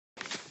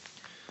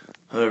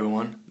Hello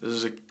everyone, this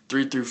is a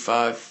 3 through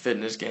 5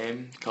 fitness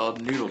game called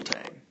Noodle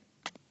Tag.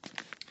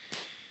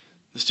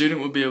 The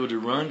student will be able to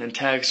run and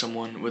tag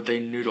someone with a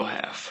noodle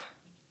half.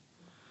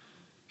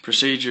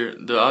 Procedure: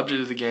 the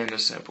object of the game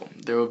is simple.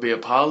 There will be a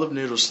pile of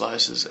noodle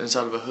slices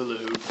inside of a hula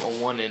hoop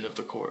on one end of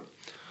the court.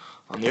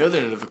 On the other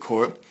end of the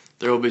court,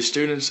 there will be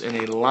students in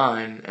a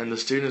line, and the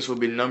students will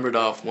be numbered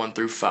off 1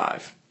 through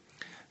 5.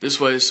 This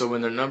way, so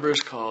when their number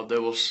is called, they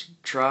will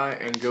try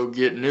and go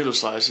get noodle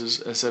slices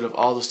instead of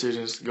all the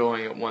students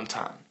going at one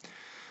time.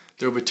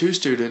 There will be 2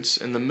 students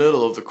in the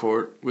middle of the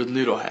court with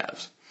noodle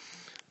halves.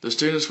 The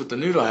students with the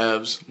noodle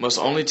halves must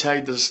only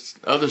tag the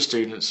other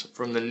students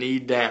from the knee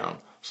down,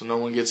 so no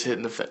one gets hit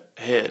in the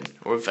head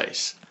or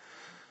face.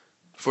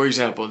 For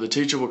example, the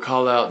teacher will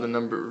call out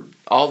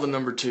all the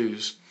number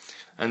 2s,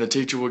 and the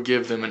teacher will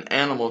give them an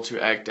animal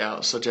to act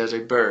out, such as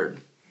a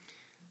bird.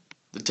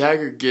 The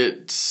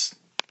tagger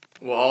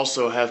will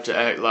also have to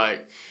act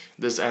like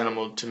this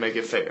animal to make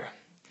it fair.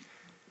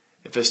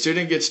 If a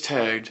student gets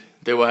tagged,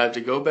 they will have to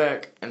go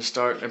back and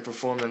start and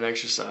perform an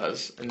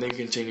exercise and then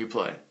continue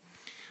play.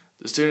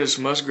 The students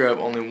must grab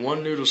only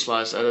one noodle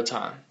slice at a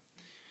time.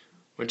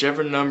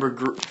 Whichever number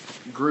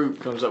group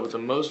comes up with the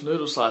most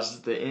noodle slices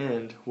at the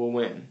end will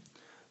win.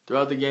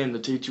 Throughout the game, the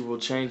teacher will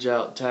change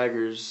out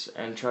taggers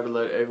and try to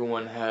let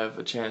everyone have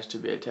a chance to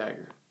be a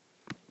tagger.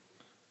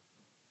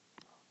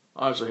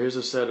 Alright, so here's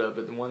the setup.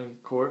 At the one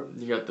court,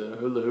 you got the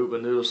hula hoop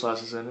with noodle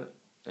slices in it,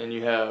 and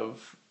you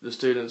have the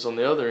students on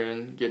the other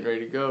end getting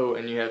ready to go,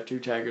 and you have 2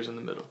 taggers in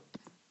the middle.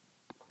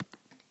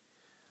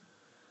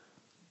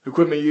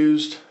 Equipment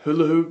used: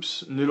 hula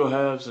hoops, noodle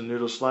halves, and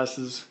noodle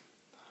slices.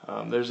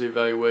 There's the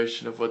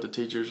evaluation of what the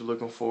teacher is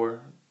looking for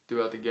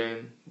throughout the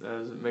game.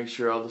 Make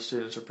sure all the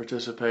students are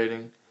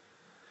participating.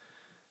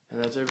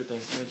 And that's everything.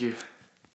 Thank you.